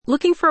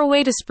Looking for a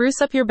way to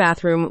spruce up your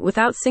bathroom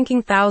without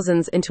sinking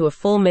thousands into a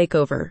full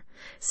makeover?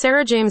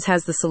 Sarah James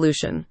has the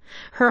solution.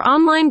 Her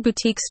online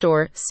boutique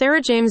store,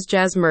 Sarah James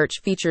Jazz Merch,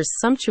 features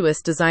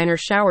sumptuous designer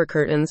shower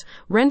curtains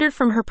rendered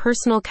from her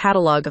personal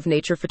catalog of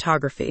nature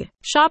photography.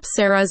 Shop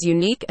Sarah's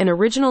unique and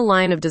original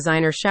line of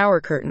designer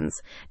shower curtains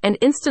and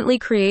instantly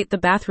create the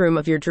bathroom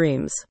of your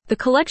dreams. The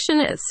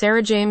collection at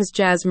Sarah James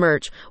Jazz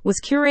Merch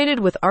was curated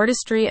with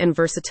artistry and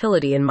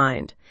versatility in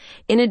mind.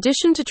 In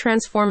addition to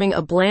transforming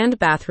a bland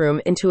bathroom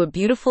into a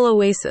beautiful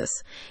oasis,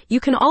 you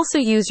can also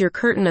use your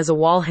curtain as a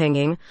wall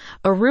hanging,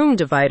 a room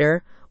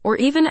divider, or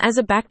even as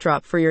a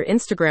backdrop for your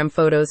Instagram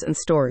photos and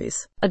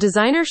stories. A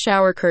designer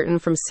shower curtain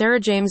from Sarah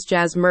James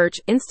Jazz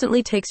Merch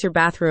instantly takes your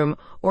bathroom,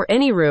 or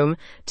any room,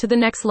 to the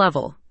next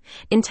level.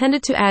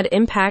 Intended to add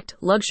impact,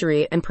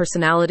 luxury, and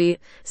personality,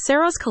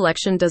 Sarah's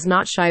collection does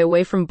not shy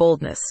away from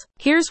boldness.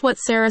 Here's what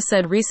Sarah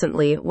said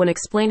recently when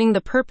explaining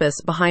the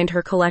purpose behind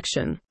her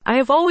collection. "I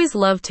have always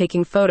loved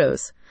taking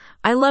photos.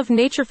 I love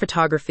nature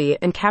photography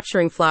and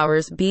capturing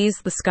flowers,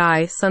 bees, the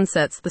sky,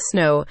 sunsets, the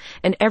snow,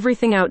 and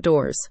everything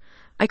outdoors.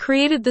 I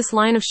created this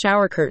line of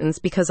shower curtains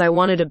because I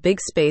wanted a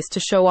big space to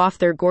show off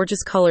their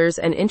gorgeous colors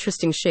and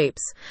interesting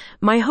shapes.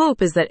 My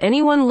hope is that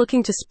anyone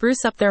looking to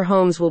spruce up their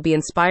homes will be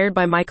inspired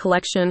by my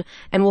collection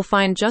and will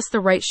find just the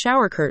right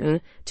shower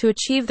curtain to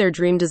achieve their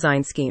dream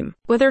design scheme."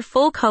 Whether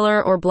full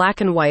color or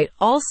black and white,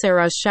 all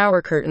Sarah's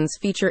shower curtains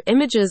feature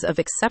images of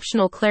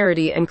exceptional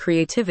clarity and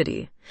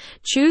creativity.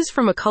 Choose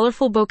from a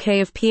colorful bouquet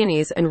of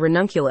peonies and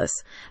ranunculus,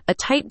 a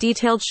tight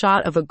detailed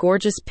shot of a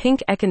gorgeous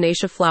pink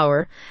echinacea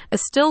flower, a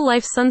still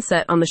life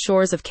sunset on the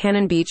shores of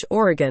Cannon Beach,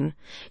 Oregon.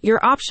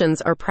 Your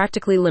options are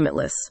practically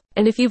limitless.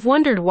 And if you've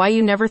wondered why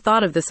you never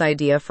thought of this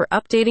idea for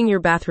updating your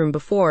bathroom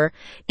before,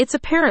 it's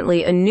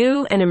apparently a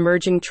new and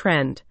emerging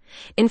trend.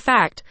 In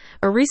fact,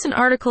 a recent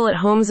article at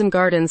Homes and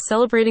Gardens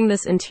celebrating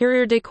this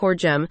interior decor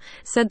gem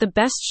said the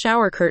best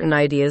shower curtain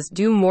ideas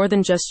do more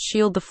than just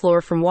shield the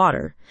floor from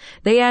water.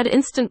 They add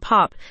instant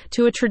pop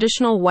to a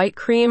traditional white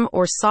cream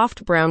or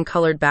soft brown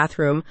colored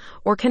bathroom,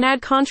 or can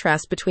add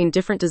contrast between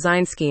different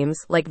design schemes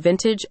like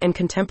vintage and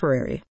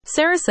contemporary.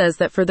 Sarah says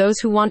that for those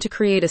who want to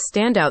create a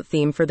standout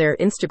theme for their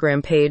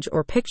Instagram page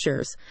or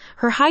pictures,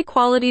 her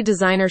high-quality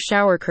designer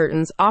shower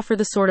curtains offer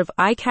the sort of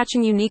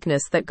eye-catching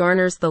uniqueness that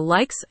garners the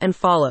likes and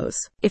follows.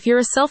 If you're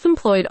a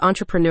self-employed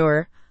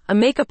entrepreneur, a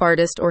makeup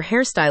artist or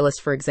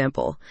hairstylist, for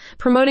example,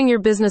 promoting your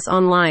business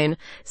online,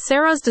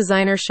 Sarah's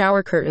designer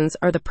shower curtains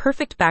are the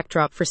perfect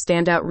backdrop for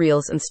standout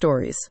reels and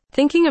stories.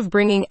 Thinking of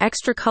bringing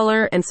extra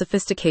color and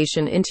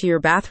sophistication into your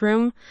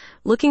bathroom?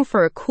 Looking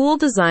for a cool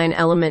design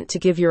element to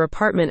give your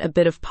apartment a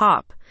bit of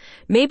pop?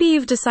 Maybe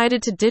you've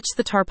decided to ditch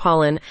the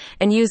tarpaulin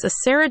and use a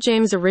Sarah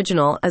James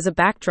original as a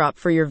backdrop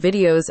for your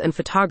videos and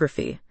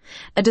photography.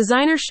 A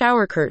designer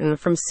shower curtain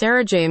from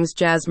Sarah James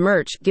Jazz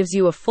Merch gives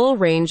you a full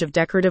range of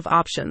decorative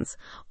options,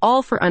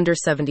 all for under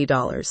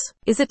 $70.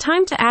 Is it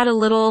time to add a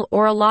little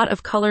or a lot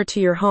of color to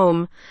your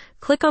home?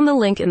 Click on the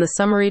link in the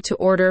summary to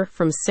order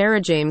from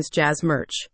Sarah James Jazz Merch.